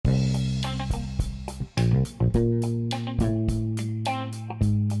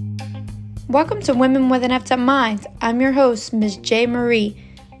Welcome to Women with an Effed Up Mind. I'm your host, Ms. J. Marie,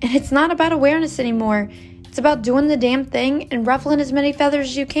 and it's not about awareness anymore. It's about doing the damn thing and ruffling as many feathers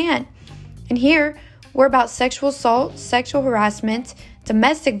as you can. And here, we're about sexual assault, sexual harassment,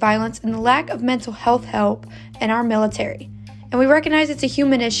 domestic violence, and the lack of mental health help in our military. And we recognize it's a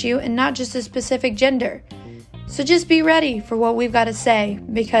human issue and not just a specific gender. So just be ready for what we've got to say,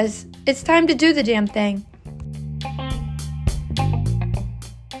 because it's time to do the damn thing.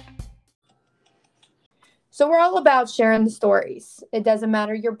 So we're all about sharing the stories. It doesn't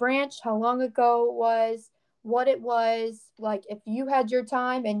matter your branch, how long ago it was, what it was. Like, if you had your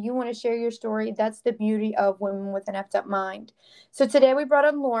time and you want to share your story, that's the beauty of Women with an Effed Up Mind. So today we brought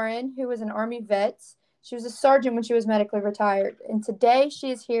on Lauren, who was an Army vet. She was a sergeant when she was medically retired. And today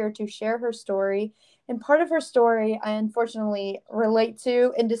she is here to share her story. And part of her story I unfortunately relate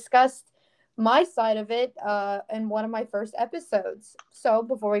to and discussed my side of it in one of my first episodes. So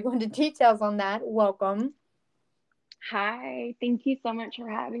before we go into details on that, welcome. Hi, thank you so much for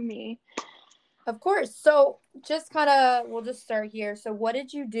having me. Of course. So we'll just start here. So what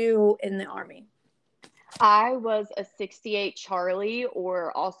did you do in the Army? I was a 68 Charlie,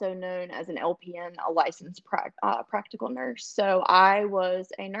 or also known as an LPN, a licensed practical nurse. So I was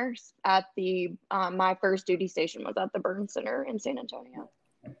a nurse at my first duty station was at the Burn Center in San Antonio.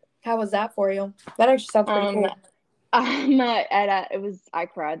 How was that for you? That actually sounds pretty cool. I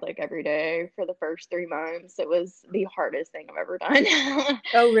cried like every day for the first 3 months. It was the hardest thing I've ever done.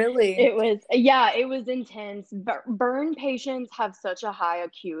 Oh, really? It was intense. Burn patients have such a high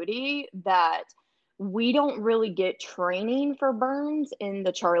acuity that we don't really get training for burns in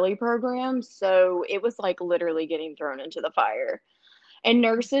the Charlie program. So it was like literally getting thrown into the fire. And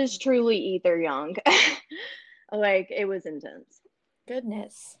nurses truly eat their young. Like, it was intense.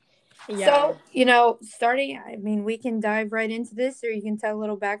 Goodness. Yeah. So, we can dive right into this, or you can tell a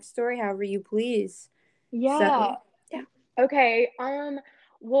little backstory, however you please. Yeah. Yeah. Okay.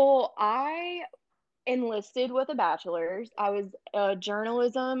 Well, I enlisted with a bachelor's. I was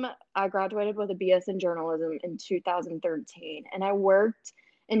journalism. I graduated with a BS in journalism in 2013, and I worked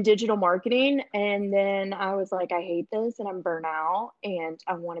in digital marketing. And then I was like, I hate this, and I'm burnt out, and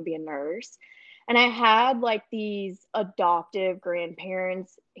I want to be a nurse. And I had like these adoptive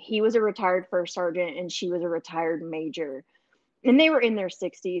grandparents. He was a retired first sergeant and she was a retired major. And they were in their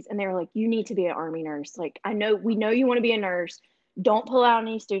 60s, and they were like, you need to be an Army nurse. Like, we know you want to be a nurse. Don't pull out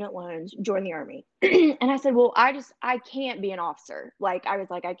any student loans. Join the Army. And I said, well, I can't be an officer. Like, I was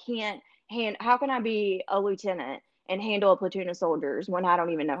like, how can I be a lieutenant and handle a platoon of soldiers when I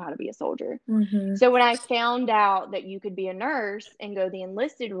don't even know how to be a soldier? Mm-hmm. So when I found out that you could be a nurse and go the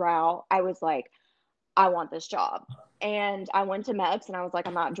enlisted route, I was like, I want this job. And I went to MEPS and I was like,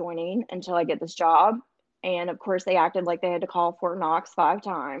 I'm not joining until I get this job. And of course, they acted like they had to call Fort Knox 5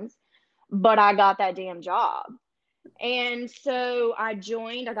 times, but I got that damn job. And so I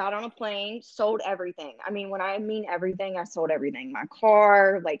joined, I got on a plane, sold everything. I mean, when I mean everything, I sold everything. My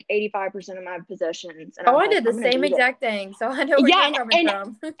car, like 85% of my possessions. And I did the same exact thing. So I know where you're coming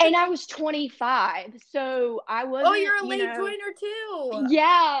from. And I was 25. So I wasn't. Oh, you're a late joiner too.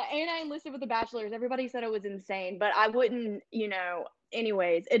 Yeah. And I enlisted with a bachelor's. Everybody said it was insane, but I wouldn't,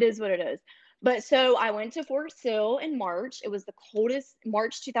 anyways, it is what it is. But so I went to Fort Sill in March. It was the coldest,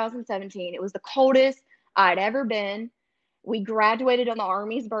 March 2017. It was the coldest I'd ever been. We graduated on the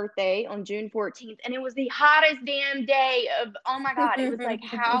Army's birthday on June 14th, and it was the hottest damn day of, oh my God, it was like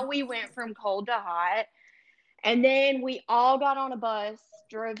how we went from cold to hot. And then we all got on a bus,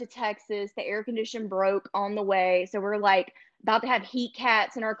 drove to Texas. The air condition broke on the way. So we're like about to have heat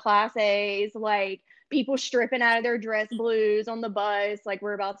cats in our class A's, like people stripping out of their dress blues on the bus, like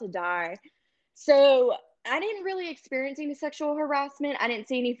we're about to die. So I didn't really experience any sexual harassment. I didn't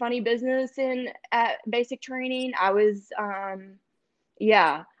see any funny business at basic training. I was,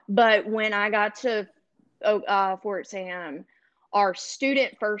 But when I got to Fort Sam, our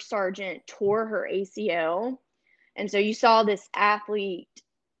student first sergeant tore her ACL. And so you saw this athlete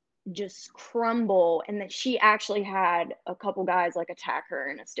just crumble, and that she actually had a couple guys like attack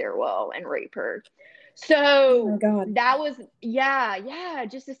her in a stairwell and rape her. So that was,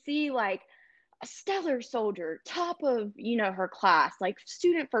 just to see like a stellar soldier, top of, her class, like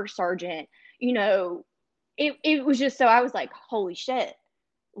student first sergeant, it was just, so I was like, holy shit,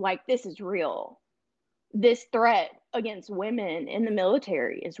 like this is real. This threat against women in the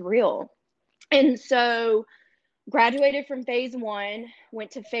military is real. And so graduated from phase 1, went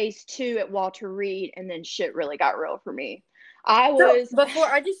to phase 2 at Walter Reed, and then shit really got real for me. I'm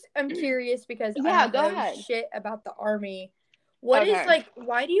curious because I don't know shit about the Army. What is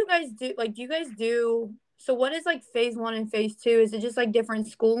why do you guys do So what is like phase 1 and phase 2? Is it just like different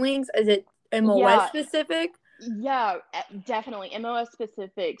schoolings? Is it MOS Yeah, specific? yeah, definitely MOS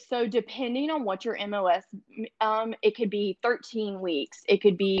specific. So depending on what your MOS, it could be 13 weeks. It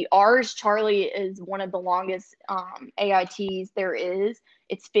could be ours. Charlie is one of the longest AITs there is.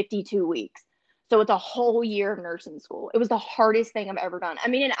 It's 52 weeks. So it's a whole year of nursing school. It was the hardest thing I've ever done. I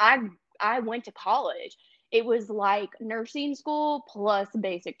mean, and I went to college. It was like nursing school plus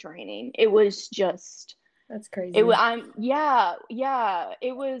basic training. It was just That's it was, crazy. yeah,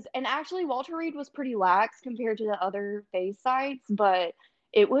 it was, and actually Walter Reed was pretty lax compared to the other phase sites, but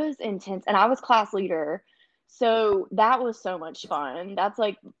it was intense, and I was class leader, so that was so much fun. That's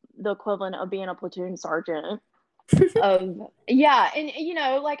like the equivalent of being a platoon sergeant. Yeah,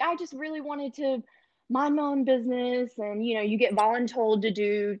 and like I just really wanted to mind my own business, and you get voluntold to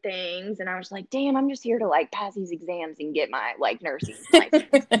do things, and I was like, damn, I'm just here to like pass these exams and get my like nursing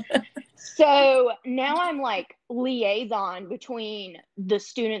license. So now I'm like liaison between the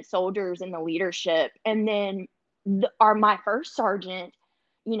student soldiers and the leadership. And then my first sergeant,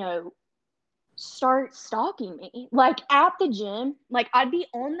 you know, start stalking me like at the gym. Like I'd be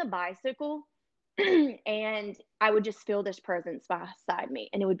on the bicycle and I would just feel this presence beside me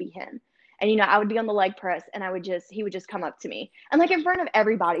and it would be him. And I would be on the leg press and he would just come up to me. And like in front of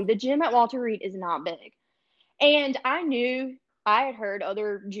everybody, the gym at Walter Reed is not big. And I had heard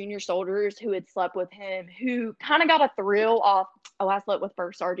other junior soldiers who had slept with him who kind of got a thrill off, oh, I slept with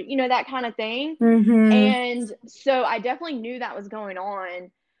first sergeant, that kind of thing. Mm-hmm. And so I definitely knew that was going on.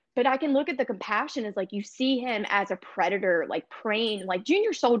 But I can look at the compassion as like you see him as a predator, like preying. Like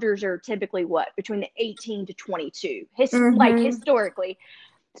junior soldiers are typically what, between the 18 to 22, like Mm-hmm. historically.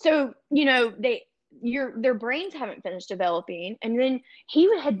 So, their brains haven't finished developing. And then he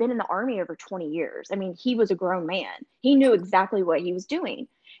had been in the army over 20 years. I mean, he was a grown man. He knew exactly what he was doing.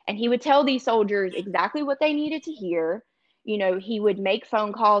 And he would tell these soldiers exactly what they needed to hear. He would make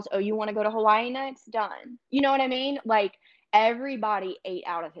phone calls. Oh, you want to go to Hawaii next? Done. You know what I mean? Like everybody ate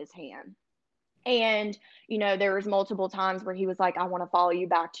out of his hand. And, there was multiple times where he was like, I want to follow you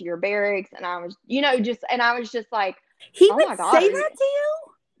back to your barracks. And I was, I was just like, He oh would my God, say are you that to you?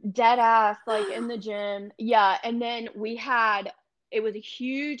 dead ass, like in the gym? Yeah. And then it was a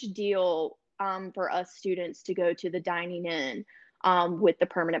huge deal for us students to go to the dining in with the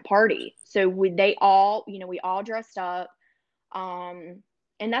permanent party. So we all dressed up.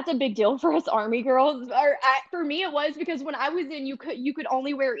 And that's a big deal for us Army girls. For me, it was because when I was in, you could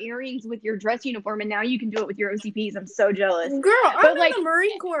only wear earrings with your dress uniform, and now you can do it with your OCPs. I'm so jealous. Girl, I'm But in like, the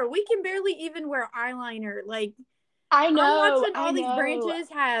Marine Corps. We can barely even wear eyeliner. Like, I I'm know, watching I all these know. branches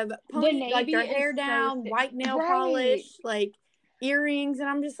have The like Navy their is hair so down, white nail right. polish, like earrings, and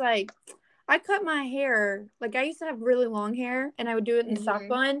I'm just like, I cut my hair. Like I used to have really long hair, and I would do it in the sock Mm-hmm.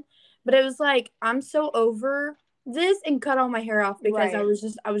 bun, but it was like I'm so over this and cut all my hair off because Right. I was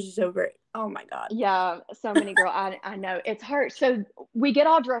just over it. Oh my god. Yeah, so many girl. I know it's hard. So we get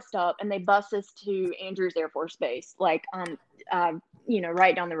all dressed up and they bus us to Andrews Air Force Base, like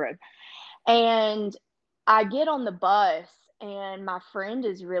right down the road. And I get on the bus and my friend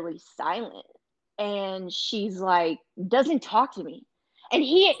is really silent and she's like doesn't talk to me. And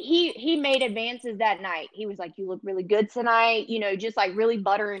he made advances that night. He was like, "You look really good tonight," just like really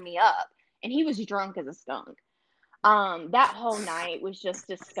buttering me up. And he was drunk as a skunk. That whole night was just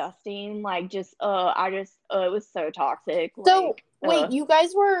disgusting. Like just it was so toxic. So Like wait, you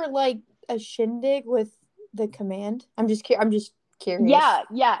guys were like a shindig with the command? I'm just curious. no,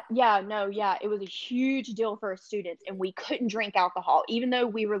 yeah. It was a huge deal for us students, and we couldn't drink alcohol. Even though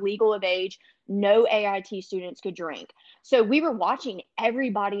we were legal of age, no AIT students could drink. So we were watching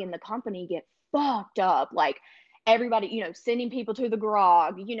everybody in the company get fucked up. Like everybody, sending people to the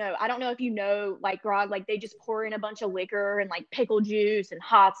grog. I don't know if like grog, like they just pour in a bunch of liquor and like pickle juice and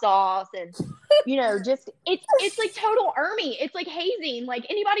hot sauce and just it's like total army. It's like hazing. Like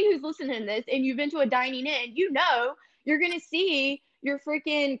anybody who's listening to this and you've been to a dining in, you're gonna see your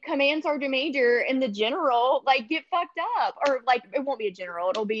freaking command sergeant major and the general like get fucked up. Or like it won't be a general,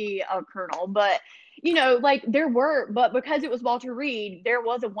 it'll be a colonel. But like but because it was Walter Reed, there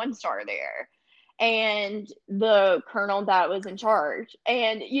was a 1-star there. And the colonel that was in charge.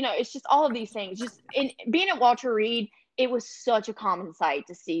 And it's just all of these things. Just in being at Walter Reed, it was such a common sight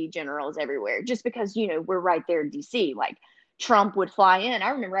to see generals everywhere just because we're right there in DC. Like Trump would fly in. I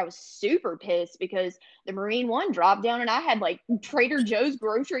remember I was super pissed because the Marine One dropped down and I had like Trader Joe's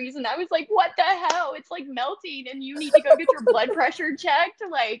groceries and I was like, what the hell? It's like melting and you need to go get your blood pressure checked.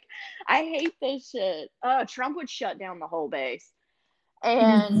 Like, I hate this shit. Trump would shut down the whole base.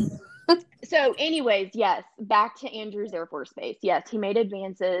 And So anyways, yes, back to Andrews Air Force Base. Yes, he made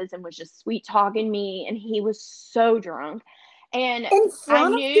advances and was just sweet talking me, and he was so drunk. And In I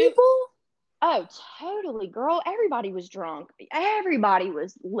front of knew, people? oh, totally, girl. Everybody was drunk. Everybody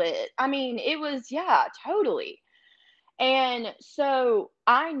was lit. I mean, it was, yeah, totally. And so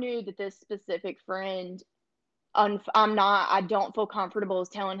I knew that this specific friend, I don't feel comfortable as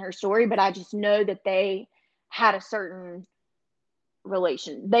telling her story, but I just know that they had a certain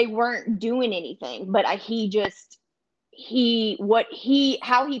relation. They weren't doing anything, but how he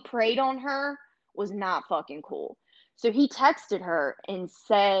preyed on her was not fucking cool. So he texted her and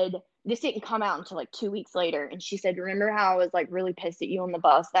said, this didn't come out until like 2 weeks later. And she said, remember how I was like really pissed at you on the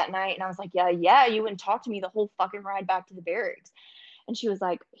bus that night? And I was like, yeah, you wouldn't talk to me the whole fucking ride back to the barracks. And she was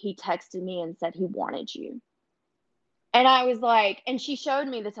like, he texted me and said he wanted you. And I was like, and she showed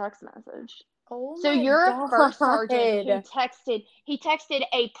me the text message. Oh So my you're a first sergeant who God. texted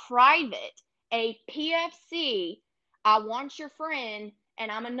a private, a PFC, I want your friend,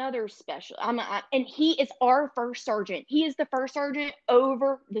 and I'm another special. And he is our first sergeant. He is the first sergeant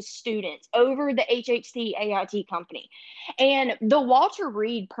over the students, over the HHC AIT company. And the Walter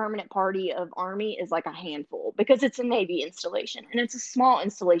Reed Permanent Party of Army is like a handful because it's a Navy installation and it's a small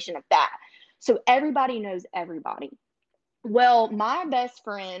installation of that. So everybody knows everybody. Well, my best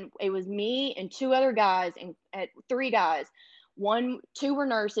friend, it was me and two other guys, and three guys. Two were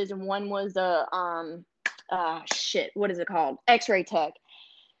nurses, and one was what is it called? X-ray tech.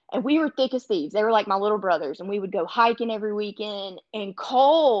 And we were thick as thieves. They were like my little brothers, and we would go hiking every weekend. And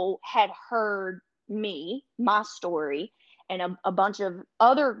Cole had heard my story, and a bunch of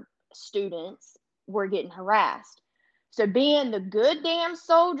other students were getting harassed. So, being the good damn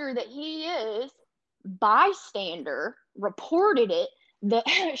soldier that he is, bystander reported it. The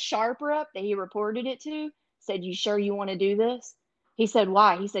sharp rep that he reported it to said, you sure you want to do this? He said,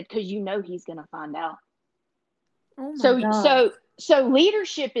 why? He said, because he's going to find out. Oh my So, God. so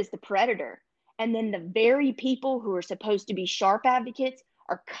leadership is the predator. And then the very people who are supposed to be sharp advocates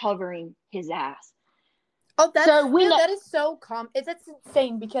are covering his ass. Oh, that is so that's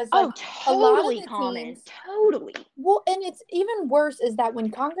insane because like a lot of totally the common. teams, Totally. well, and it's even worse is that when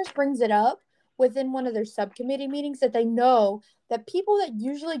Congress brings it up within one of their subcommittee meetings, that they know that people that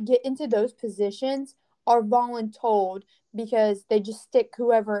usually get into those positions are voluntold because they just stick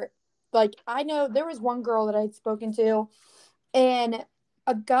whoever. Like, I know there was one girl that I had spoken to, and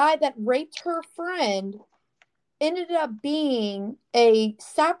a guy that raped her friend ended up being a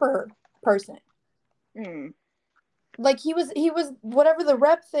sapper person. Mm. Like, he was whatever the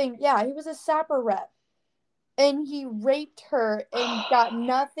rep thing. Yeah, he was a sapper rep, and he raped her and got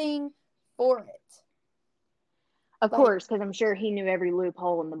nothing for it. Of course, because I'm sure he knew every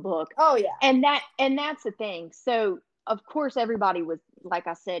loophole in the book. Oh yeah. And that's the thing. So of course everybody was, like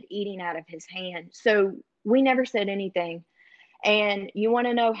I said, eating out of his hand. So we never said anything. And you want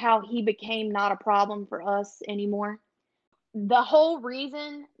to know how he became not a problem for us anymore? The whole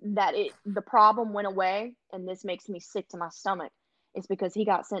reason that the problem went away, and this makes me sick to my stomach, is because he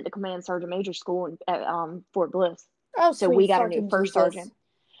got sent to Command Sergeant Major School at Fort Bliss. Oh, so we got a new Jesus. first sergeant.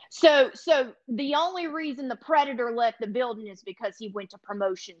 So the only reason the predator left the building is because he went to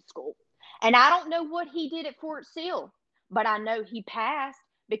promotion school. And I don't know what he did at Fort Sill, but I know he passed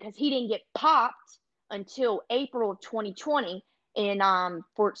because he didn't get popped until April of 2020 in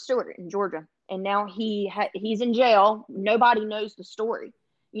Fort Stewart in Georgia. And now he's in jail. Nobody knows the story.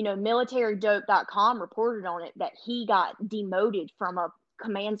 Militarydope.com reported on it that he got demoted from a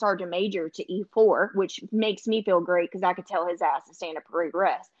command sergeant major to E4, which makes me feel great because I could tell his ass to stand up parade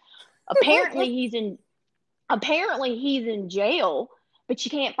rest. Apparently he's in jail, but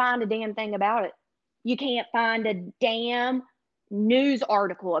you can't find a damn thing about it. You can't find a damn news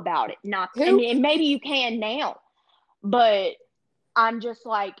article about it. And maybe you can now, but I'm just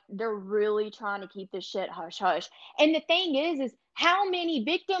like, they're really trying to keep this shit hush hush. And the thing is how many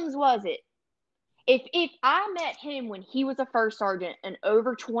victims was it? If I met him when he was a first sergeant in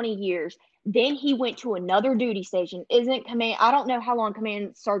over 20 years, then he went to another duty station. I don't know how long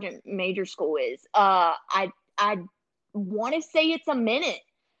command sergeant major school is. I want to say it's a minute.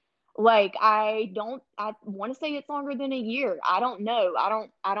 Like, I want to say it's longer than a year. I don't know. I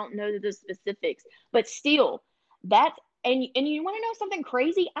don't know the specifics, but still, and you want to know something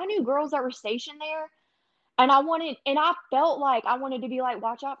crazy? I knew girls that were stationed there, and I felt like I wanted to be like,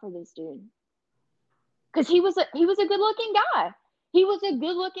 watch out for this dude. Because he was a good looking guy. He was a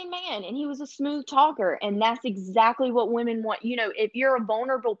good looking man, and he was a smooth talker. And that's exactly what women want. If you're a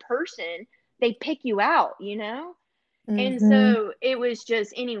vulnerable person, they pick you out, Mm-hmm. And so it was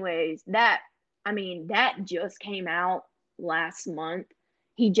just, anyways, that just came out last month.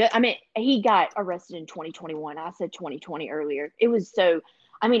 he got arrested in 2021. I said 2020 earlier. It was so,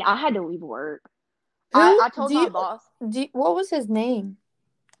 I had to leave work. Who I told my boss. What was his name?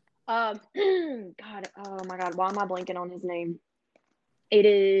 God, oh my God, why am I blanking on his name? It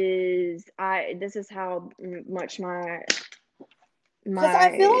is, this is how much Because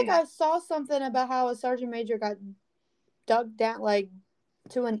I feel like I saw something about how a sergeant major got dug down, like,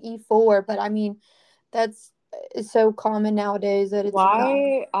 to an E4, but I mean, that's so common nowadays that it's not.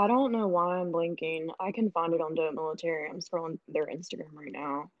 Why? I don't know why I'm blinking. I can find it on Dope Military. I'm scrolling their Instagram right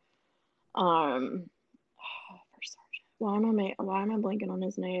now. First sergeant. Why am I blanking on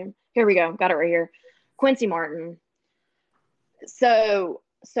his name? Here we go. Got it right here. Quincy Martin. So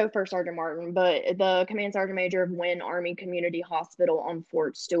First Sergeant Martin, but the Command Sergeant Major of Wynne Army Community Hospital on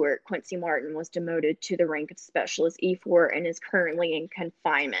Fort Stewart, Quincy Martin, was demoted to the rank of Specialist E4 and is currently in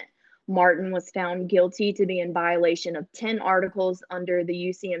confinement. Martin was found guilty to be in violation of 10 articles under the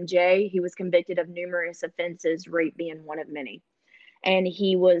UCMJ. He was convicted of numerous offenses, rape being one of many. And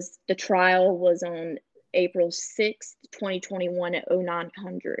the trial was on April 6th, 2021 at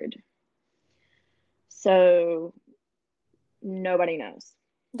 0900. So nobody knows.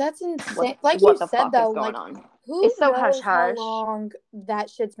 That's insane. Like you said, though, like, who it's so knows hush how long that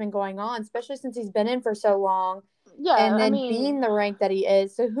shit's been going on, especially since he's been in for so long. Yeah, and then being the rank that he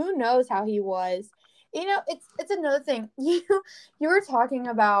is. So who knows how he was. It's another thing. You were talking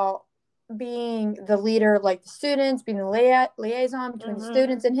about being the leader of, like, the students, being the liaison between the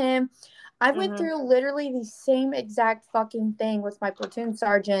students and him. I went through literally the same exact fucking thing with my platoon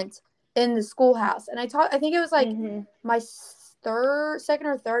sergeant in the schoolhouse. And I think it was like my second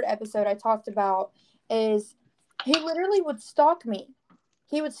or third episode I talked about is he literally would stalk me.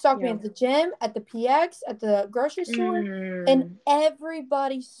 He would stalk me at the gym, at the PX, at the grocery store, and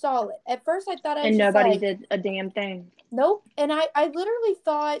everybody saw it. At first, I thought and nobody did a damn thing. Nope. And I literally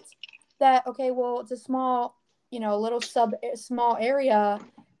thought that, okay, well, it's a small, little small area,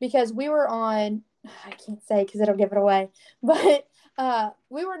 because we were on, I can't say because it'll give it away, but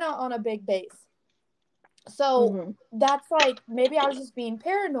we were not on a big base. So that's like, maybe I was just being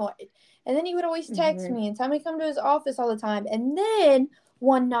paranoid. And then he would always text me and tell me to come to his office all the time. And then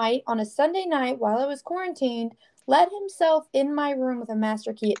one night, on a Sunday night while I was quarantined, let himself in my room with a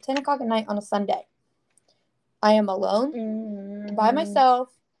master key at 10 o'clock at night on a Sunday. I am alone, by myself,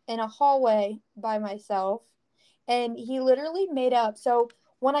 in a hallway by myself. And he literally made up. So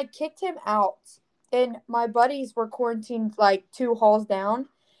when I kicked him out, and my buddies were quarantined like 2 halls down,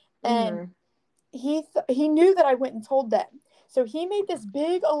 and he knew that I went and told them. So he made this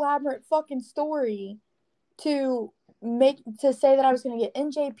big elaborate fucking story to say that I was going to get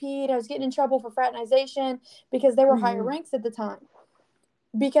NJP'd, I was getting in trouble for fraternization because they were higher ranks at the time.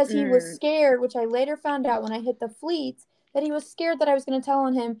 Because he was scared, which I later found out when I hit the fleet, that he was scared that I was going to tell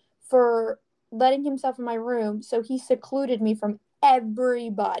on him for letting himself in my room. So he secluded me from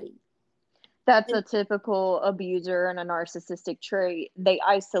everybody. That's a typical abuser and a narcissistic trait. They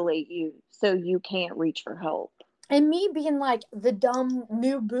isolate you so you can't reach for help. And me being like the dumb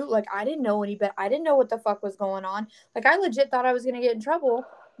new boot, like, I didn't know any better. I didn't know what the fuck was going on. Like, I legit thought I was going to get in trouble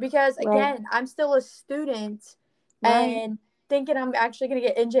because, again, I'm still a student and thinking I'm actually going to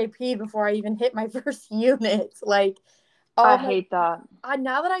get NJP before I even hit my first unit. Like, I hate that.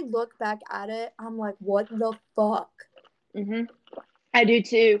 Now that I look back at it, I'm like, what the fuck? I do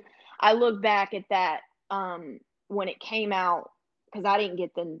too. I look back at that when it came out, because I didn't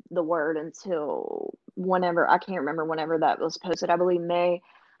get the word until whenever, I can't remember whenever that was posted. I believe May.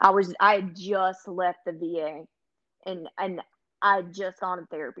 I had just left the VA and I had just gone to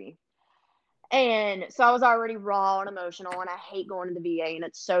therapy. And so I was already raw and emotional, and I hate going to the VA, and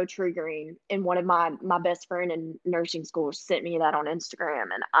it's so triggering. And one of my best friend in nursing school sent me that on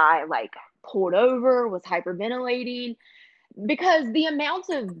Instagram, and I like pulled over, was hyperventilating because the amount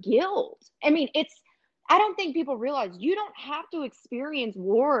of guilt. I mean, I don't think people realize you don't have to experience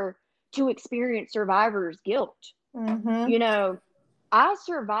war to experience survivor's guilt. I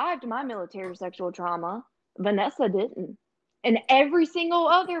survived my military sexual trauma. Vanessa didn't. And every single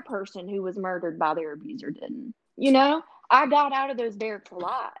other person who was murdered by their abuser didn't. I got out of those barracks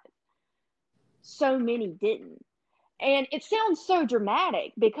alive. So many didn't. And it sounds so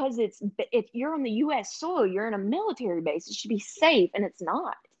dramatic because if you're on the U.S. soil, you're in a military base, it should be safe, and it's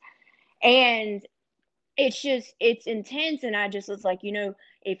not. And it's intense. And I just was like,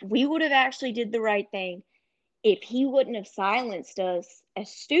 if we would have actually did the right thing, if he wouldn't have silenced us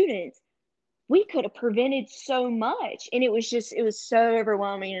as students, we could have prevented so much. And it was so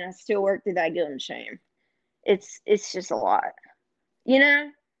overwhelming, and I still work through that guilt and shame. It's just a lot,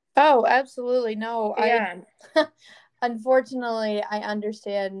 Oh, absolutely. No, yeah. unfortunately, I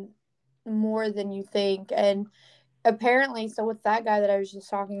understand more than you think. And apparently, so with that guy that I was just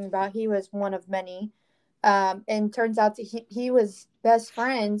talking about, he was one of many. And turns out that he was best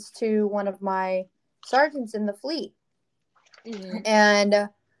friends to one of my sergeants in the fleet. Mhm. And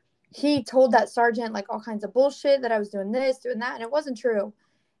he told that sergeant like all kinds of bullshit that I was doing this, doing that, and it wasn't true.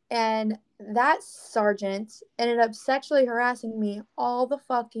 And that sergeant ended up sexually harassing me all the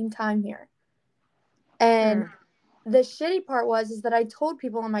fucking time here. And Mm. the shitty part was is that I told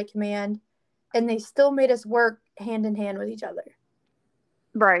people in my command and they still made us work hand in hand with each other.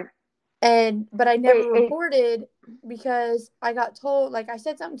 Right. And but I never It reported because I got told, like I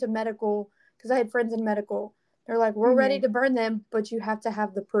said something to medical because I had friends in medical. They're like, "We're ready mhm. to burn them, but you have to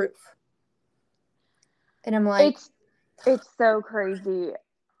have the proof." And I'm like, It's it's so crazy.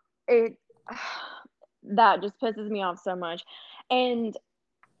 It that just pisses me off so much. And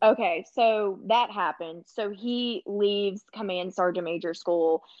okay, so that happened. So he leaves command sergeant major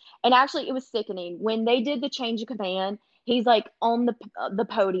school, and actually, it was sickening when they did the change of command. He's like on the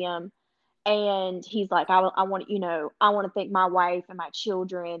podium, and he's like, I want I want to thank my wife and my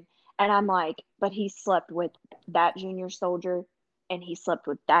children, and I'm like, but he slept with that junior soldier, and he slept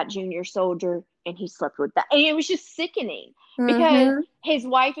with that junior soldier, and he slept with that, and it was just sickening because mm-hmm, his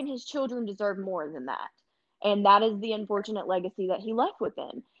wife and his children deserve more than that, and that is the unfortunate legacy that he left with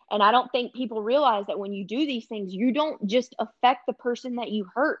them. And I don't think people realize that when you do these things, you don't just affect the person that you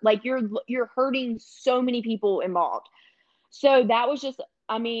hurt. Like you're hurting so many people involved. So that was just,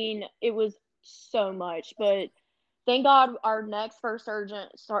 I mean, it was so much. But thank God our next first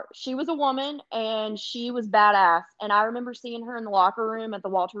sergeant, she was a woman and she was badass. And I remember seeing her in the locker room at the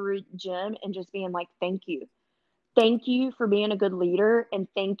Walter Reed gym and just being like, thank you. Thank you for being a good leader and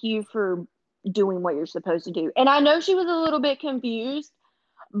thank you for doing what you're supposed to do. And I know she was a little bit confused,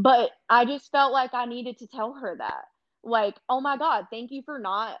 but I just felt like I needed to tell her that. Like, oh my God, thank you for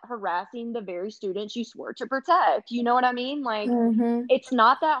not harassing the very students you swore to protect. You know what I mean? Like, mm-hmm. it's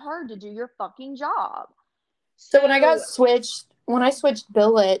not that hard to do your fucking job. So when I got So, switched, when I switched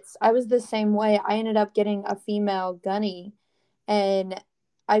billets, I was the same way. I ended up getting a female gunny, and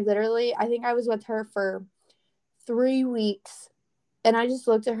I think I was with her for 3 weeks, and I just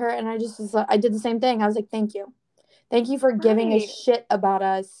looked at her and I just was like, I did the same thing. I was like, thank you for giving a right, shit about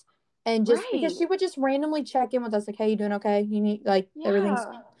us, and just because right. she would just randomly check in with us, like, hey, you doing okay? You need like everything's,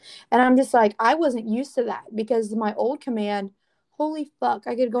 Yeah, and I'm just like, I wasn't used to that because my old command. Holy fuck,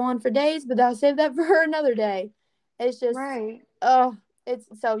 I could go on for days, but I'll save that for another day. It's just, right. oh, it's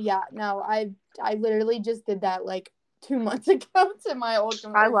so yeah. No, I literally just did that like 2 months ago to my old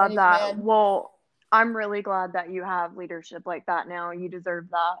I or love mini that. command. Well, I'm really glad that you have leadership like that now. You deserve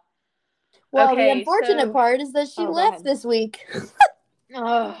that. Well, the Okay, unfortunate so, part is that she oh, go left ahead. this week.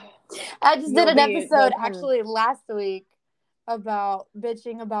 Oh, I just did an they'll episode come. actually last week about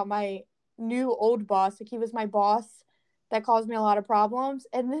bitching about my new old boss. Like he was my boss that caused me a lot of problems,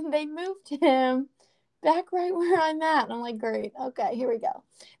 and then they moved him back right where I'm at. And I'm like, great, okay, here we go.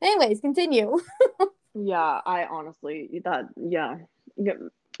 Anyways, continue. Yeah, I honestly, yeah,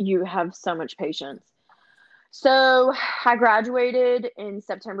 you have so much patience. So I graduated in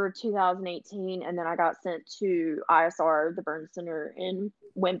September of 2018, and then I got sent to ISR, the Burn Center, and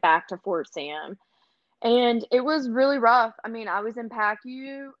went back to Fort Sam. And it was really rough. I mean, I was in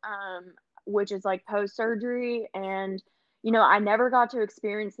PACU, which is like post surgery, and I never got to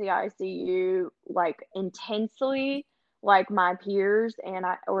experience the ICU like intensely like my peers, and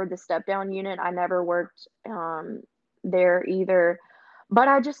I or the step down unit. I never worked there either, but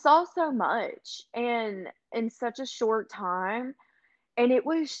I just saw so much and in such a short time, and it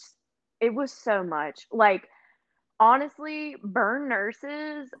was so much. Like honestly, burn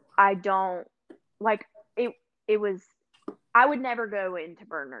nurses, I don't like it. It was I would never go into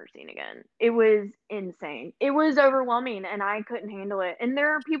burn nursing again. It was insane. It was overwhelming and I couldn't handle it. And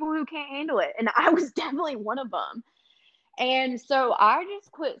there are people who can't handle it. And I was definitely one of them. And so I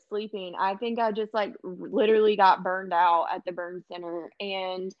just quit sleeping. I think I just like literally got burned out at the burn center.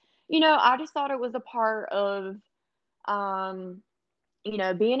 And, I just thought it was a part of, um, being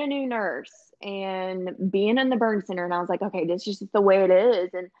a new nurse and being in the burn center. And I was like, okay, this is just the way it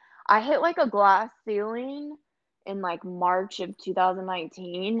is. And I hit like a glass ceiling in like March of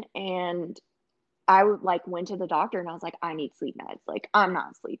 2019. And I like went to the doctor and I was like, I need sleep meds. Like, I'm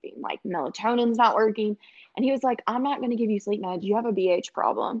not sleeping. Like, melatonin's not working. And he was like, I'm not going to give you sleep meds. You have a BH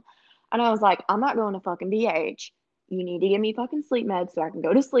problem. And I was like, I'm not going to fucking BH. You need to give me fucking sleep meds so I can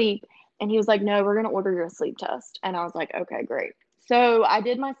go to sleep. And he was like, no, we're going to order you a sleep test. And I was like, okay, great. So I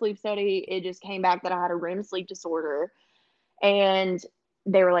did my sleep study. It just came back that I had a REM sleep disorder. And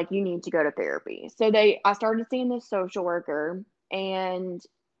they were like, you need to go to therapy. So I started seeing this social worker, and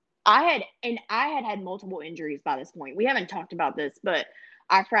I had multiple injuries by this point. We haven't talked about this, but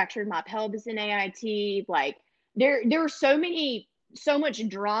I fractured my pelvis in AIT. Like there were so much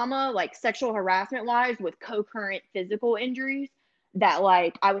drama, like sexual harassment wise, with co-current physical injuries, that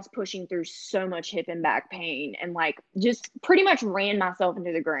like I was pushing through so much hip and back pain, and like just pretty much ran myself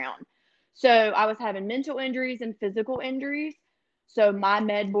into the ground. So I was having mental injuries and physical injuries. So my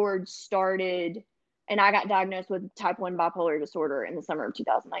med board started, and I got diagnosed with type 1 bipolar disorder in the summer of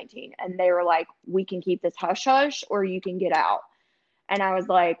 2019. And they were like, we can keep this hush hush or you can get out. And I was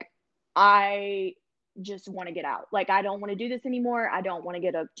like, I just want to get out. Like, I don't want to do this anymore. I don't want to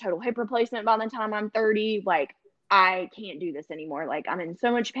get a total hip replacement by the time I'm 30. Like, I can't do this anymore. Like, I'm in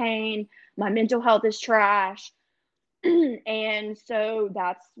so much pain. My mental health is trash. And so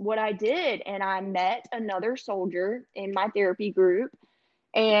that's what I did. And I met another soldier in my therapy group,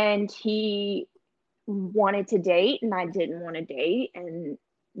 and he wanted to date, and I didn't want to date, and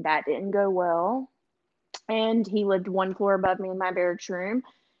that didn't go well. And he lived one floor above me in my barracks room,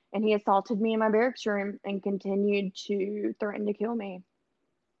 and he assaulted me in my barracks room and continued to threaten to kill me.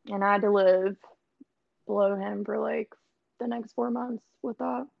 And I had to live below him for like the next 4 months with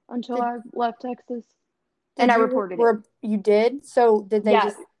that until Did I left Texas. And did I you reported it. you did? So did they Yeah.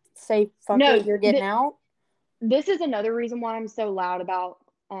 just say fuck it, No, you're getting out? this is another reason why I'm so loud about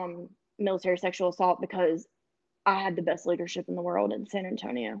military sexual assault, because I had the best leadership in the world in San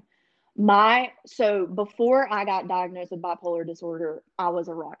Antonio. So before I got diagnosed with bipolar disorder, I was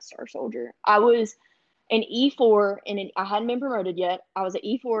a rock star soldier. I was an E4 I hadn't been promoted yet. I was an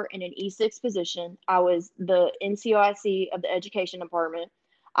E4 in an E6 position. I was the NCOIC of the education department.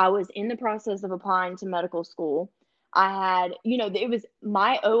 I was in the process of applying to medical school. I had, it was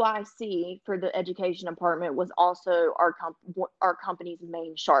my OIC for the education department was also our company's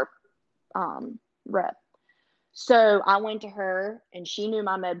main sharp rep. So I went to her, and she knew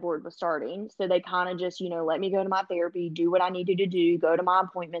my med board was starting. So they kind of just, let me go to my therapy, do what I needed to do, go to my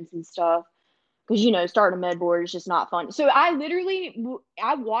appointments and stuff. Because, starting a med board is just not fun. So I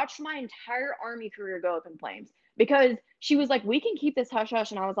watched my entire Army career go up in flames, because she was like, we can keep this hush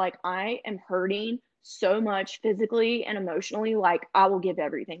hush. And I was like, I am hurting so much physically and emotionally. Like, I will give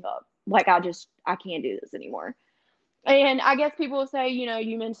everything up. Like, I can't do this anymore. And I guess people will say,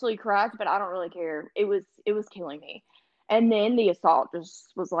 you mentally cracked, but I don't really care. It was killing me. And then the assault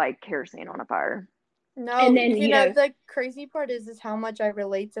just was like kerosene on a fire. No, And then, the crazy part is how much I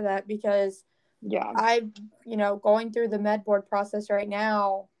relate to that, because yeah. I, going through the med board process right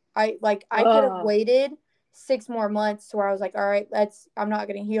now. I could have Ugh. waited 6 more months to where I was like, all right, I'm not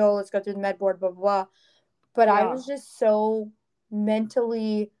going to heal. Let's go through the med board, blah, blah, blah. But I Yeah. was just so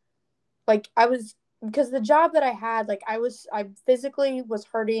mentally, because the job that I had, I physically was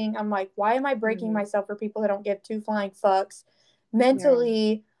hurting. I'm like, why am I breaking myself for people that don't give two flying fucks?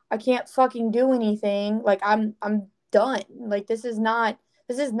 Mentally, I can't fucking do anything. Like, I'm done. Like, this is not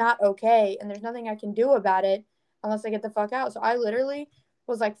okay, and there's nothing I can do about it unless I get the fuck out. So I literally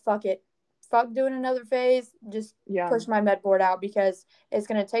was like, fuck it. Fuck doing another phase. Just push my med board out, because it's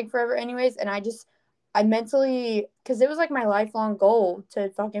gonna take forever anyways. And I mentally, because it was like my lifelong goal to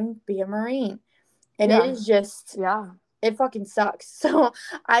fucking be a Marine. And it is just, it fucking sucks. So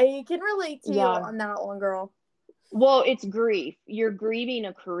I can relate to you on that one, girl. Well, it's grief. You're grieving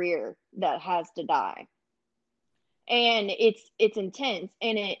a career that has to die. And it's intense.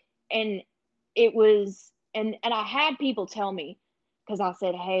 And it was, and I had people tell me, because I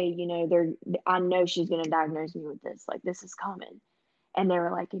said, hey, I know she's going to diagnose me with this. Like, this is coming. And they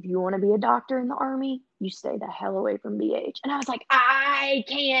were like, if you want to be a doctor in the Army, you stay the hell away from BH. And I was like, I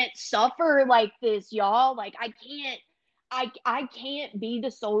can't suffer like this, y'all. Like, I can't be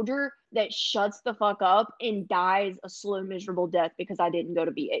the soldier that shuts the fuck up and dies a slow, miserable death because I didn't go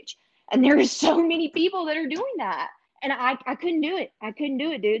to BH. And there's so many people that are doing that. And I couldn't do it. I couldn't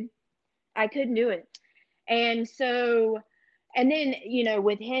do it, dude. I couldn't do it. And so, and then,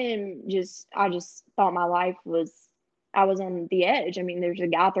 with him, I just thought my life was, I was on the edge. I mean, there's a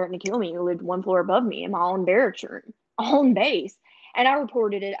guy threatening to kill me who lived one floor above me in my own barracks room, on base. And I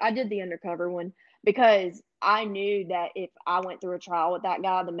reported it. I did the undercover one, because I knew that if I went through a trial with that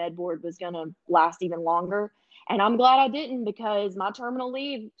guy, the med board was going to last even longer. And I'm glad I didn't, because my terminal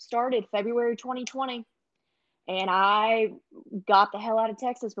leave started February 2020. And I got the hell out of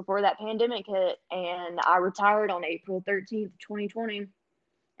Texas before that pandemic hit. And I retired on April 13th, 2020.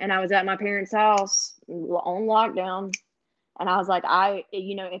 And I was at my parents' house on lockdown. And I was like,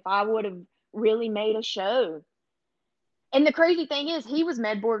 if I would have really made a show. And the crazy thing is, he was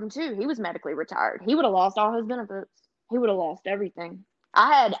med boarding too. He was medically retired. He would have lost all his benefits. He would have lost everything.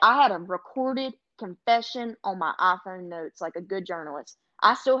 I had a recorded confession on my iPhone notes like a good journalist.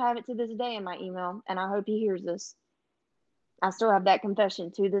 I still have it to this day in my email, and I hope he hears this. I still have that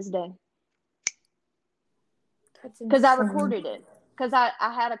confession to this day. That's Because I insane. recorded it. Because I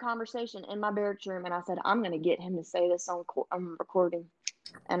had a conversation in my barracks room, and I said, I'm going to get him to say this on recording.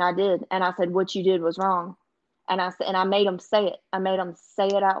 And I did. And I said, what you did was wrong. And I made him say it. I made him say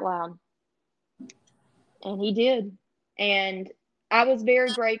it out loud. And he did. And I was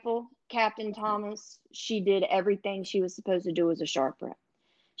very grateful. Captain Thomas, she did everything she was supposed to do as a sharp rep.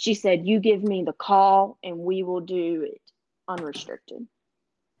 She said, you give me the call and we will do it unrestricted.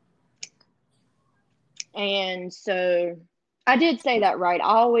 And so I did say that right.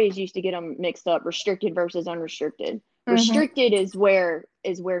 I always used to get them mixed up, restricted versus unrestricted. Mm-hmm. Restricted is where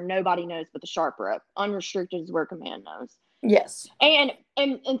nobody knows but the sharp rep. Unrestricted is where command knows. Yes. And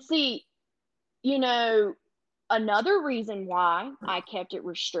see, you know, another reason why I kept it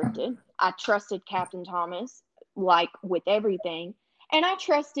restricted, I trusted Captain Thomas, like with everything, and I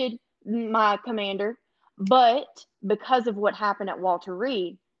trusted my commander, but because of what happened at Walter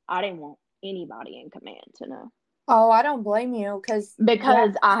Reed, I didn't want anybody in command to know. Oh, I don't blame you because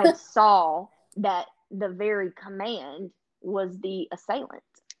I had saw that the very command was the assailant.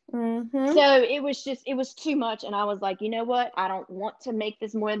 Mm-hmm. So it was too much, and I was like, you know what? I don't want to make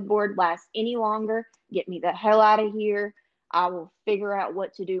this motherboard last any longer. Get me the hell out of here. I will figure out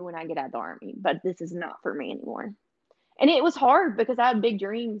what to do when I get out of the Army, but this is not for me anymore. And it was hard because I had big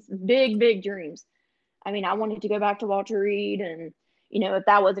dreams, big dreams. I mean, I wanted to go back to Walter Reed, and if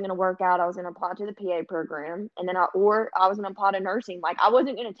that wasn't going to work out, I was going to apply to the PA program, and then I was going to apply to nursing. Like, I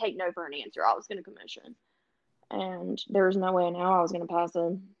wasn't going to take no for an answer. I was going to commission, and there was no way in hell I was going to pass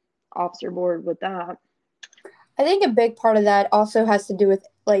an officer board with that. I think a big part of that also has to do with,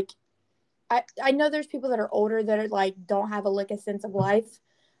 like, I know there's people that are older that are, like, don't have a sense of life,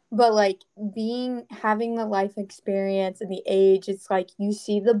 but, like, having the life experience and the age, it's like you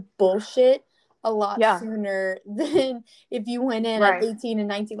see the bullshit a lot sooner than if you went in at 18 and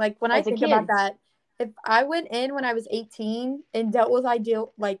 19. Like, when I think about that, if I went in when I was 18 and dealt with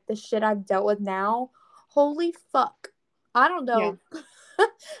the shit I've dealt with now, holy fuck. I don't know. Yeah.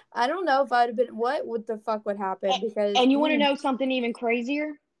 I don't know if I'd have been, what the fuck would happen, because. And you want to know something even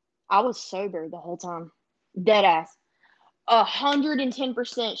crazier? I was sober the whole time. Dead ass.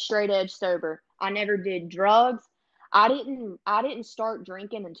 110% straight edge sober. I never did drugs. I didn't start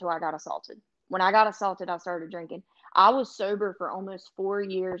drinking until I got assaulted. When I got assaulted, I started drinking. I was sober for almost 4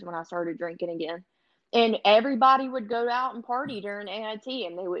 years when I started drinking again. And everybody would go out and party during AIT,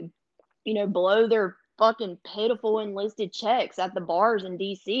 and they would, blow their fucking pitiful enlisted checks at the bars in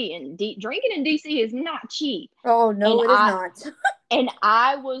DC. And drinking in DC is not cheap. Oh, no, it is not. And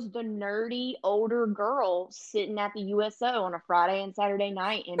I was the nerdy older girl sitting at the USO on a Friday and Saturday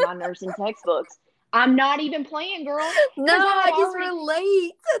night in my nursing textbooks. I'm not even playing, girl. No, I just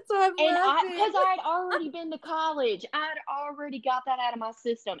relate. That's why I'm laughing. Because I had already been to college. I'd already got that out of my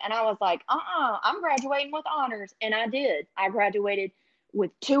system. And I was like, I'm graduating with honors. And I did. I graduated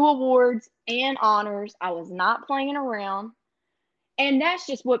with 2 awards and honors. I was not playing around. And that's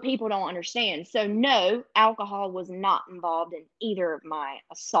just what people don't understand. So, no, alcohol was not involved in either of my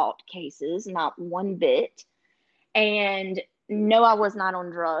assault cases, not one bit. And no, I was not on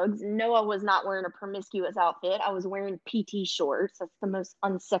drugs. No, I was not wearing a promiscuous outfit. I was wearing PT shorts. That's the most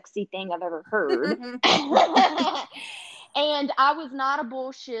unsexy thing I've ever heard. And I was not a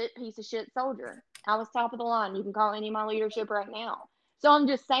bullshit piece of shit soldier. I was top of the line. You can call any of my leadership right now. So I'm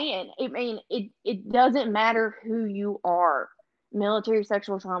just saying, it doesn't matter who you are. Military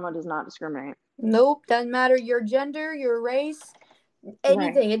sexual trauma does not discriminate. Nope. Doesn't matter your gender, your race,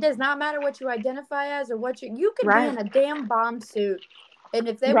 anything. Right. It does not matter what you identify as or what you could be in a damn bomb suit. And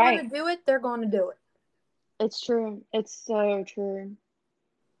if they want to do it, they're going to do it. It's true. It's so true.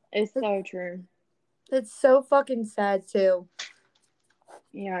 It's so true. It's so fucking sad too.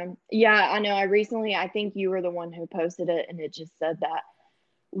 Yeah. Yeah, I know. I think you were the one who posted it, and it just said that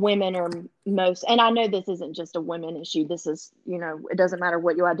women are most, and I know this isn't just a women issue. This is, it doesn't matter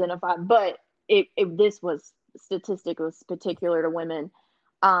what you identify, but if this was statistic was particular to women,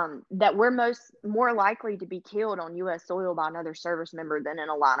 that we're more likely to be killed on U.S. soil by another service member than in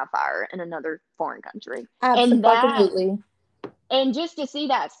a line of fire in another foreign country. Absolutely. And just to see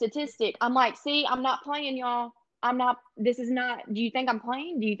that statistic, I'm like, see, I'm not playing, y'all. This is not, do you think I'm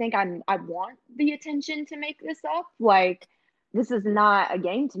playing? Do you think I want the attention to make this up? Like, this is not a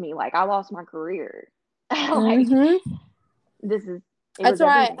game to me. Like, I lost my career. That's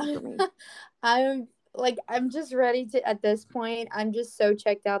why I'm just ready to, at this point, I'm just so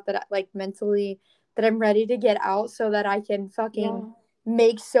checked out that mentally, that I'm ready to get out so that I can fucking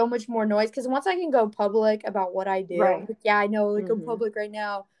make so much more noise. Because once I can go public about what I do, Right. like, yeah, I know, like, go Mm-hmm. public right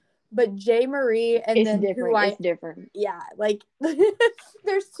now. But J. Marie and It's then who different. I, It's different. yeah, like,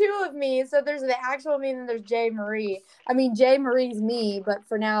 there's two of me. So there's the actual me and then there's J. Marie. I mean, J. Marie's me, but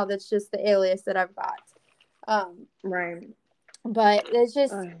for now, that's just the alias that I've got. Right. But it's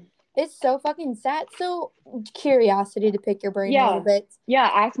just, Uh, it's so fucking sad. So, curiosity to pick your brain a little yeah. bit. Yeah.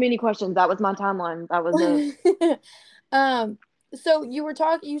 Ask me any questions. That was my timeline. That was it. um, so you were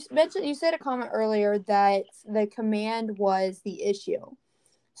talking. You mentioned you said a comment earlier that the command was the issue.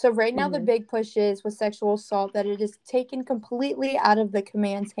 So right now the Mm-hmm. big push is with sexual assault that it is taken completely out of the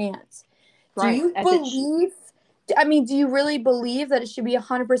command's hands. Do Right. you believe? I mean, do you really believe that it should be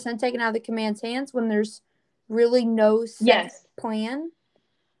 100% taken out of the command's hands when there's really no set Yes. plan?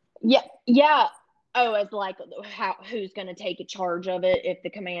 Yeah. Yeah. Oh, as like who's going to take a charge of it if the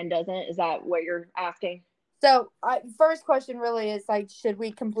command doesn't? Is that what you're asking? So, first question really is like, should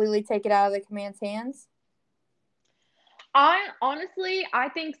we completely take it out of the command's hands? I honestly, I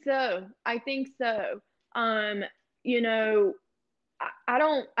think so. I think so. Um, you know, I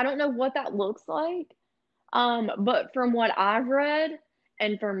don't know what that looks like. But from what I've read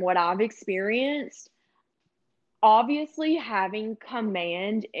and from what I've experienced, obviously having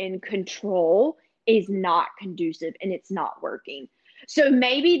command and control is not conducive and it's not working. So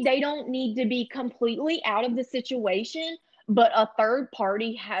maybe they don't need to be completely out of the situation, but a third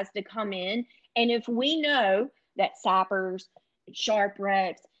party has to come in. And if we know that sappers, sharp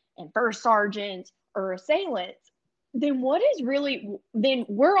reps, and first sergeants are assailants, then then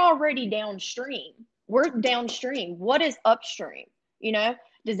we're already downstream. We're downstream. What is upstream? You know,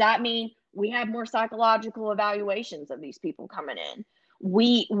 does that mean we have more psychological evaluations of these people coming in?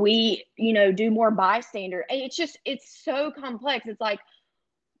 We do more bystander. It's so complex. It's like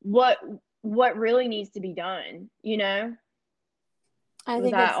what what really needs to be done, you know? I Was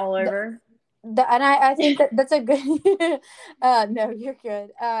think that that's all over? and I think that's a good no, you're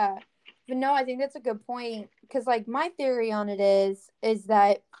good. But no, I think that's a good point because like my theory on it is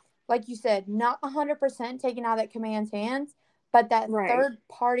that like you said, not 100% taken out of that command's hands, but that Right. third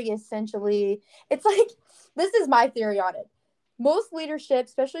party essentially, it's like this is my theory on it. Most leadership,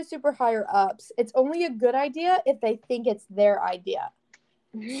 especially super higher ups, it's only a good idea if they think it's their idea.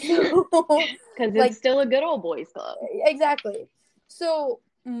 So Because it's like still a good old boys club. exactly. So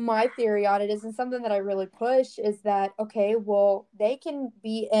my theory on it is, and something that I really push is that okay, well, they can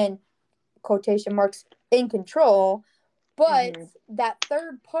be in quotation marks in control, but Mm-hmm. that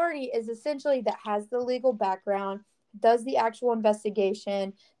third party is essentially that has the legal background, does the actual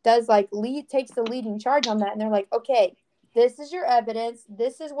investigation, does like lead takes the leading charge on that, and they're like, okay, this is your evidence,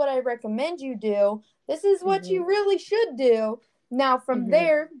 this is what I recommend you do, this is what Mm-hmm. you really should do. Now from Mm-hmm.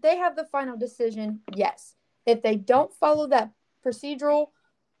 there, they have the final decision. Yes. If they don't follow that procedural,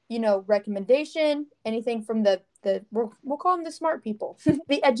 recommendation, anything from the we'll call them the smart people,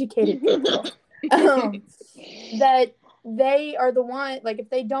 the educated people, um, that they are the one, like if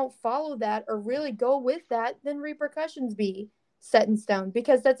they don't follow that or really go with that, then repercussions be set in stone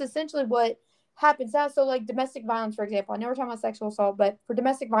because that's essentially what happens now. So like domestic violence, for example, I know we're talking about sexual assault, but for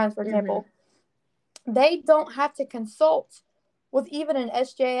domestic violence, for Mm-hmm. example, they don't have to consult with even an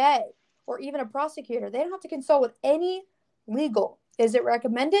SJA or even a prosecutor. They don't have to consult with any legal. Is it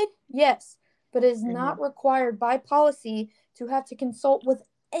recommended? Yes, but it is Mm-hmm. not required by policy to have to consult with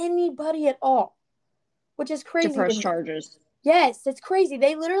anybody at all, which is To crazy to press me. charges. Yes, it's crazy.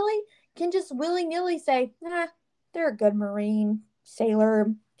 They literally can just willy nilly say, they're a good Marine,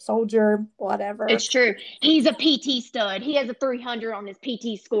 sailor, soldier, whatever. It's true. He's a PT stud. He has a 300 on his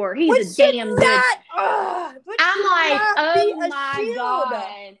PT score. He's Which a should damn good. which I'm should like, not be oh a my shield.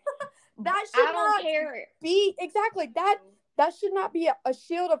 God. That should I don't not care. be exactly that should not be a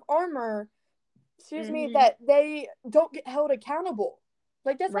shield of armor, excuse me, Mm-hmm. that they don't get held accountable.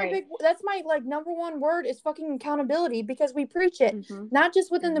 Like Right. that's my like number one word is fucking accountability because we preach it Mm-hmm. not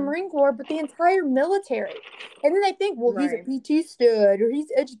just within the Mm-hmm. Marine Corps but the entire military. And then they think, well, he's a Right. PT stud or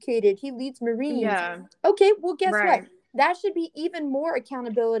he's educated, he leads Marines. Yeah. Okay, well, guess what? Right. That should be even more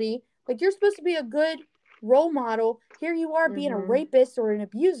accountability. Like you're supposed to be a good role model. Here you are being a Mm-hmm. rapist or an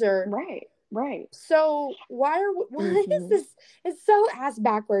abuser. Right. Right. So why is Mm-hmm. this? It's so ass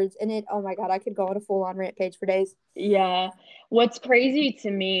backwards, and it. Oh my god, I could go on a full on rant page for days. Yeah. What's crazy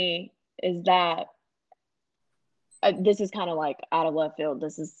to me is that this is kind of like out of left field.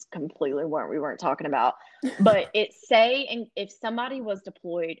 This is completely what we weren't talking about. But and if somebody was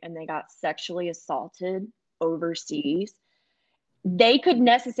deployed and they got sexually assaulted overseas, they could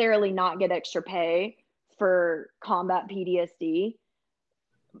necessarily not get extra pay for combat PTSD,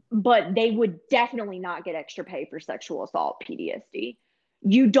 but they would definitely not get extra pay for sexual assault PTSD.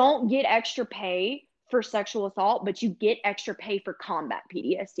 You don't get extra pay for sexual assault, but you get extra pay for combat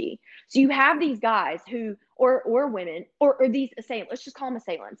PTSD. So you have these guys who, or women, or these assailants, let's just call them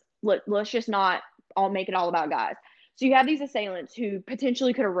assailants. Let's just not all make it all about guys. So you have these assailants who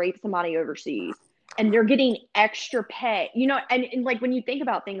potentially could have raped somebody overseas, and they're getting extra pay. You know, and like when you think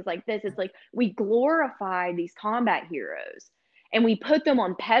about things like this, it's like we glorify these combat heroes and we put them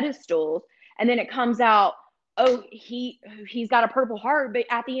on pedestals, and then it comes out, oh, he's got a Purple Heart, but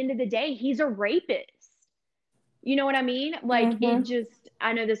at the end of the day, he's a rapist. You know what I mean? Like it just,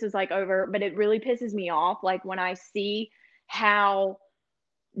 I know this is like over, but it really pisses me off. Like when I see how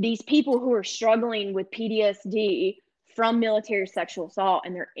these people who are struggling with PTSD from military sexual assault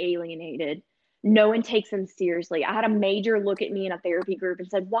and they're alienated, no one takes them seriously. I had a major look at me in a therapy group and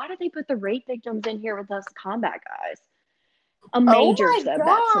said, why do they put the rape victims in here with us combat guys? A major said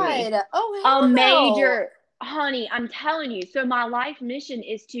that to me. Oh, A hell major, honey, I'm telling you. So my life mission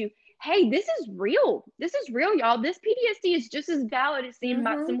is to, hey, this is real. This is real, y'all. This PTSD is just as valid as seeing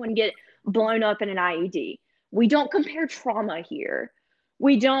about someone get blown up in an IED. We don't compare trauma here.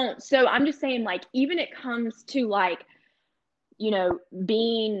 We don't. So I'm just saying, like, even it comes to like, you know,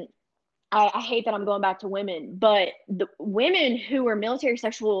 being, I hate that I'm going back to women, but the women who are military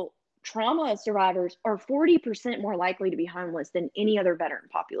sexual trauma survivors are 40% more likely to be homeless than any other veteran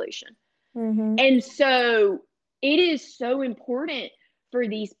population. And so it is so important for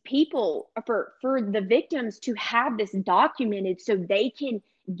these people, for the victims to have this documented so they can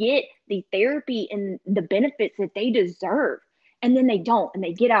get the therapy and the benefits that they deserve. And then they don't, and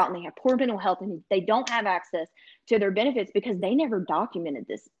they get out and they have poor mental health and they don't have access to their benefits because they never documented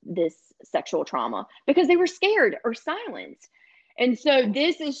this sexual trauma because they were scared or silenced. And so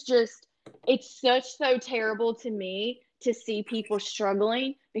this is just, it's so terrible to me to see people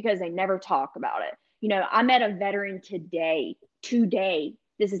struggling because they never talk about it. You know, I met a veteran today.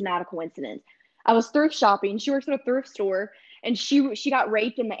 This is not a coincidence. I was thrift shopping. She works at a thrift store, and she got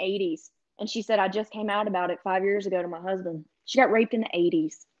raped in the 80s. And she said, I just came out about it 5 years ago to my husband. She got raped in the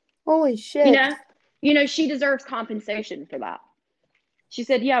 80s. Holy shit. You know, she deserves compensation for that. She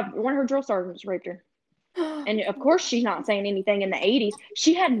said, yeah, one of her drill sergeants raped her. And of course, she's not saying anything in the 80s.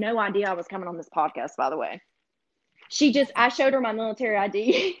 She had no idea I was coming on this podcast, by the way. I showed her my military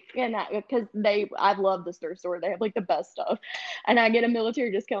ID and because I love this thrift store. They have like the best stuff. And I get a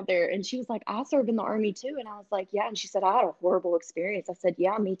military discount there. And she was like, I served in the Army too. And I was like, yeah. And she said, I had a horrible experience. I said,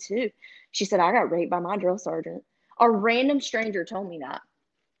 yeah, me too. She said, I got raped by my drill sergeant. A random stranger told me that.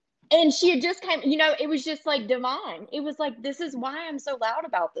 And she had just came, you know, it was just like divine. It was like, this is why I'm so loud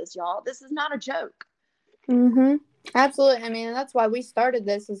about this, y'all. This is not a joke. Absolutely. I mean, that's why we started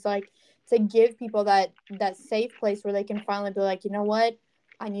this, is like to give people that safe place where they can finally be like, you know what,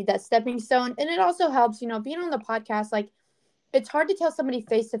 I need that stepping stone. And it also helps, you know, being on the podcast, like it's hard to tell somebody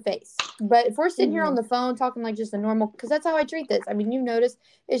face to face, but if we're sitting here on the phone talking like just a normal, because that's how I treat this. I mean, you notice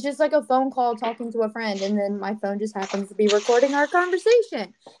it's just like a phone call talking to a friend, and then my phone just happens to be recording our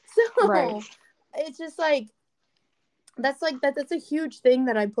conversation. So it's just like that's a huge thing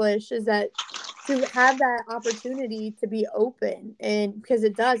that I push, is that to have that opportunity to be open. And because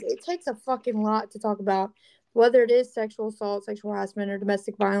it takes a fucking lot to talk about, whether it is sexual assault, sexual harassment, or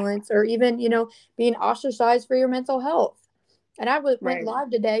domestic violence, or even, you know, being ostracized for your mental health. And I went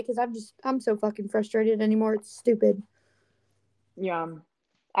live today because I'm so fucking frustrated anymore. It's stupid. Yeah.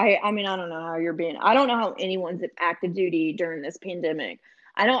 I mean, I don't know how I don't know how anyone's active duty during this pandemic.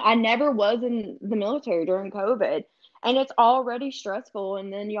 I never was in the military during COVID, and it's already stressful.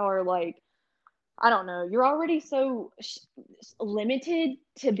 And then y'all are like, I don't know, you're already so limited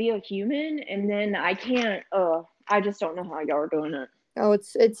to be a human. And then I just don't know how y'all are doing it. Oh,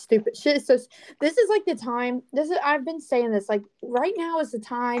 it's stupid shit. So this is like the time. I've been saying this, like right now is the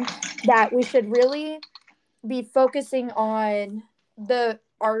time that we should really be focusing on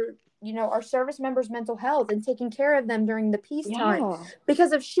our service members' mental health and taking care of them during the peacetime.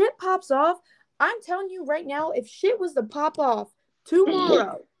 Because if shit pops off, I'm telling you right now, if shit was to pop off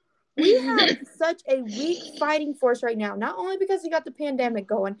tomorrow, we have such a weak fighting force right now. Not only because you got the pandemic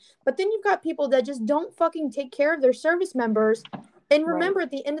going, but then you've got people that just don't fucking take care of their service members. And remember,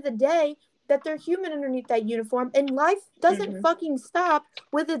 at the end of the day, that they're human underneath that uniform, and life doesn't fucking stop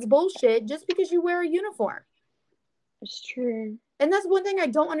with its bullshit just because you wear a uniform. It's true. And that's one thing I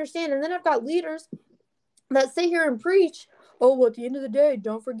don't understand. And then I've got leaders that sit here and preach, oh, well, at the end of the day,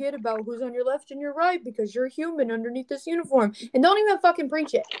 don't forget about who's on your left and your right because you're human underneath this uniform. And don't even fucking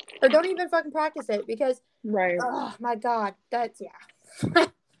preach it. Or don't even fucking practice it because, oh, my God, that's,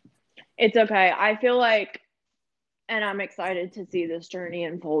 It's okay. I feel like And I'm excited to see this journey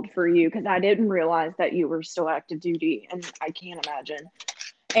unfold for you, because I didn't realize that you were still active duty, and I can't imagine.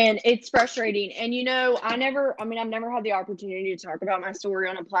 And it's frustrating. And I've never had the opportunity to talk about my story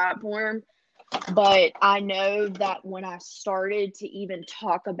on a platform, but I know that when I started to even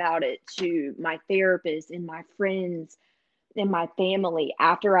talk about it to my therapist and my friends and my family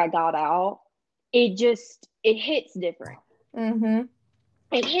after I got out, it hits different. Mm-hmm.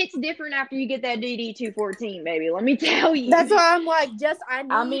 It hits different after you get that DD 214, baby. Let me tell you. That's why I'm like,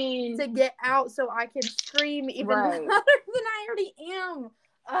 I need to get out so I can scream even louder than I already am.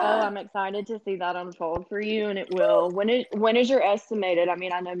 I'm excited to see that unfold for you, and it will. When is your estimated? I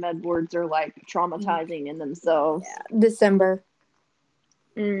mean, I know med boards are like traumatizing in themselves. Yeah, December.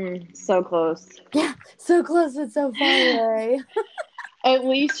 So close. Yeah, so close but so far away. At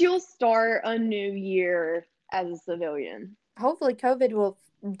least you'll start a new year as a civilian. Hopefully COVID will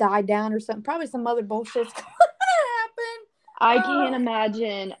die down or something. Probably some other bullshit's gonna happen. I can't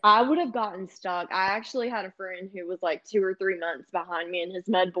imagine. I would have gotten stuck. I actually had a friend who was like 2 or 3 months behind me in his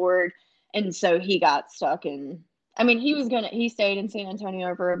med board, and so he got stuck in. I mean, he stayed in San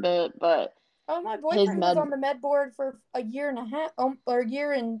Antonio for a bit, but my boyfriend was on the med board for a year and a half, or a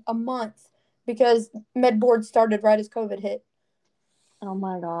year and a month, because med board started right as COVID hit. Oh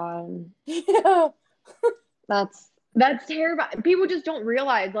my God. Yeah. That's terrible. People just don't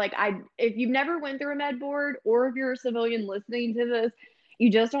realize, like, if you've never went through a med board, or if you're a civilian listening to this,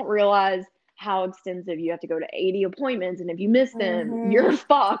 you just don't realize how extensive you have to go to 80 appointments. And if you miss them, you're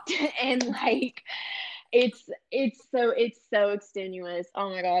fucked. And like, it's so extenuous. Oh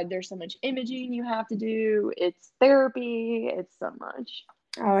my God. There's so much imaging you have to do. It's therapy. It's so much.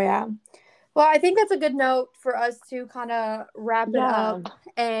 Oh yeah. Well, I think that's a good note for us to kind of wrap it up.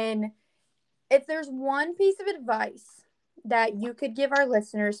 And if there's one piece of advice that you could give our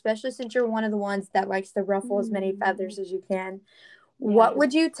listeners, especially since you're one of the ones that likes to ruffle as many feathers as you can, what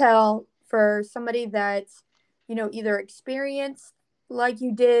would you tell for somebody that's, either experienced like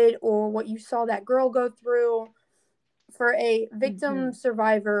you did, or what you saw that girl go through? For a victim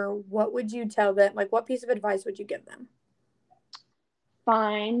survivor, what would you tell them? Like, what piece of advice would you give them?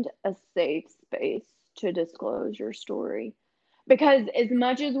 Find a safe space to disclose your story. Because as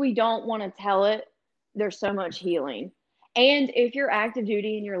much as we don't want to tell it, there's so much healing. And if you're active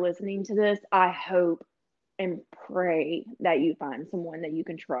duty and you're listening to this, I hope and pray that you find someone that you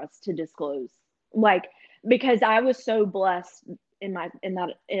can trust to disclose. Like, because I was so blessed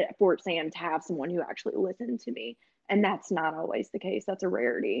at Fort Sam to have someone who actually listened to me. And that's not always the case. That's a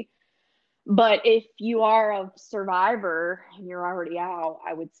rarity. But if you are a survivor and you're already out,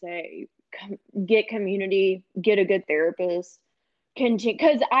 I would say get community, get a good therapist.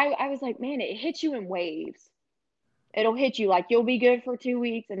 Because I was like, man, it hits you in waves. It'll hit you, like, you'll be good for 2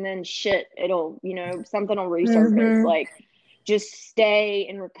 weeks, and then shit, it'll, something will resurface. Like, just stay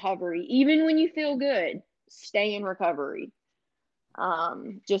in recovery. Even when you feel good, stay in recovery.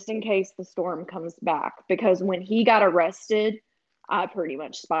 Just in case the storm comes back. Because when he got arrested, I pretty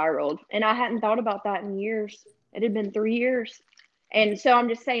much spiraled. And I hadn't thought about that in years. It had been 3 years. And so I'm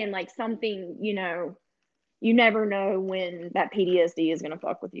just saying, like, something, you never know when that PTSD is going to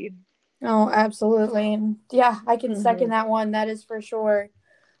fuck with you. Oh, absolutely. And yeah, I can second that one. That is for sure.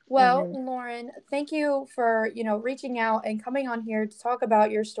 Well, Lauren, thank you for, reaching out and coming on here to talk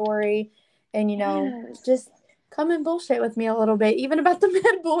about your story and, just come and bullshit with me a little bit, even about the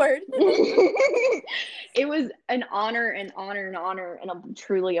med board. It was an honor, and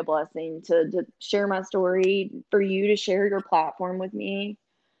truly a blessing to share my story, for you to share your platform with me.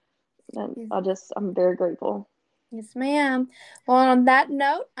 And I'm very grateful. Yes, ma'am. Well, on that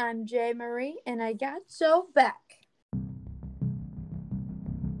note, I'm J. Marie, and I got Joe back.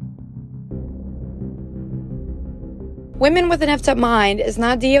 Women with an Effed Up Mind is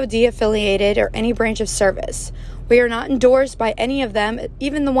not DoD affiliated or any branch of service. We are not endorsed by any of them,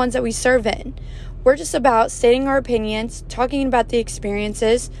 even the ones that we serve in. We're just about stating our opinions, talking about the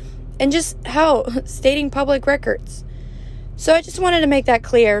experiences, and just stating public records. So I just wanted to make that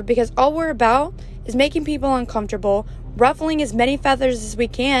clear, because all we're about is making people uncomfortable, ruffling as many feathers as we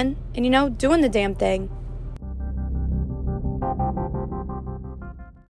can, and, doing the damn thing.